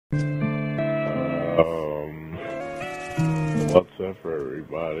pizza for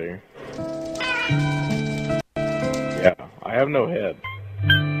everybody. Yeah, I have no head.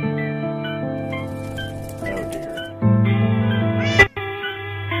 Oh dear.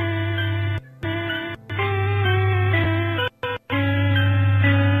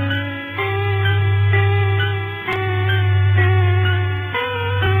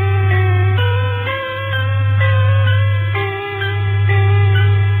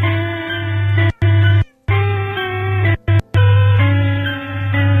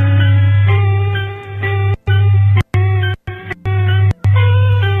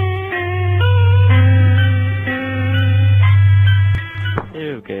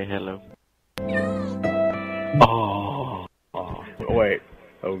 Okay, hello. Oh, wait.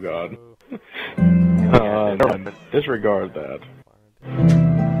 Oh god. Disregard that.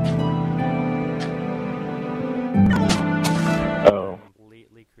 Oh.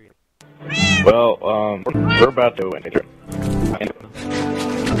 Well, we're about to win it.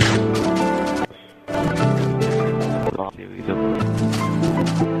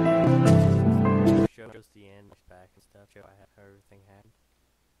 Shows the end back and stuff, show how everything happened.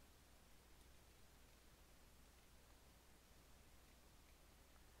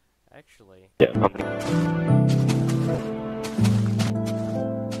 Actually, Yeah.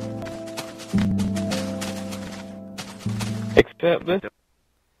 Except this.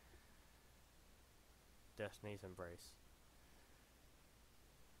 Destiny's Embrace.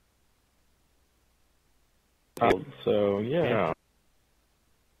 So, yeah.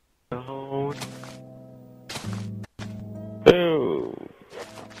 Oh, Boo.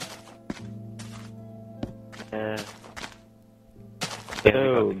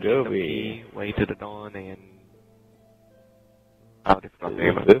 So, Gobi. Way to the Dawn and out if not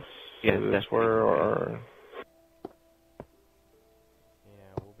Is this, Yeah, is this that's where our...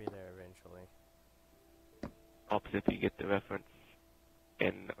 Yeah, we'll be there eventually. opposite you get the reference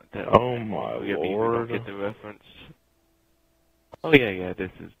and Oh my you lord. don't get the reference. Oh yeah,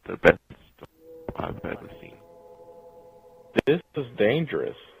 this is the best I've ever seen. This is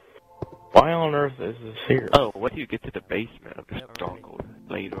dangerous. Why on earth is this here? Oh, what do you get to the basement of the stronghold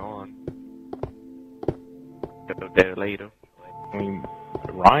later on? Go there later. I mean,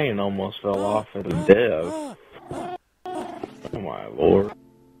 Ryan almost fell off into death. Oh my lord.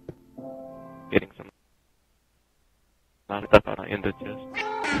 Getting some lot of stuff out in the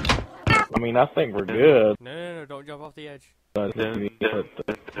chest. I mean, I think we're good. No, don't jump off the edge. But we hit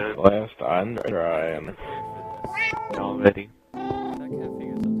the last time trying. Already. I kind of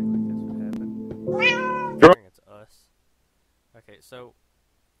figured something like this would happen. Sure. Considering it's us. Okay, so...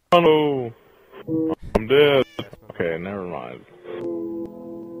 Oh no! I'm dead. That's my Okay, never mind.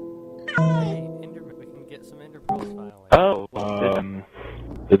 Hey, we can get some Ender Pearls finally. Oh,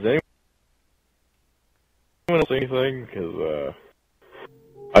 Does anyone see anything? Because,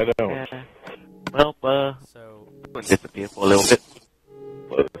 I don't. well, So... I'm gonna disappear for a little bit.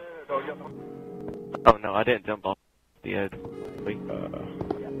 Oh no, I didn't jump off the edge. Wait.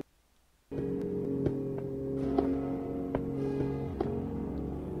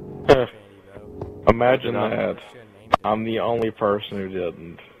 Imagine that. I'm the only person who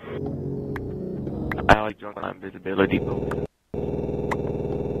didn't. I like drunk on invisibility though.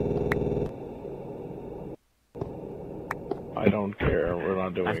 I don't care. We're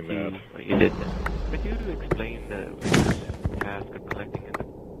not doing that. But you did that. Could you explain the task of collecting it?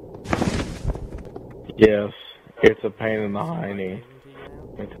 Yes, it's a pain in the hiney.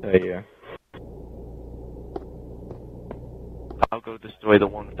 Let me tell you. I'll go destroy the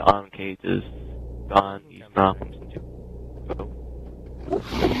one with the iron cages. Gone, use Malcolm's too. So.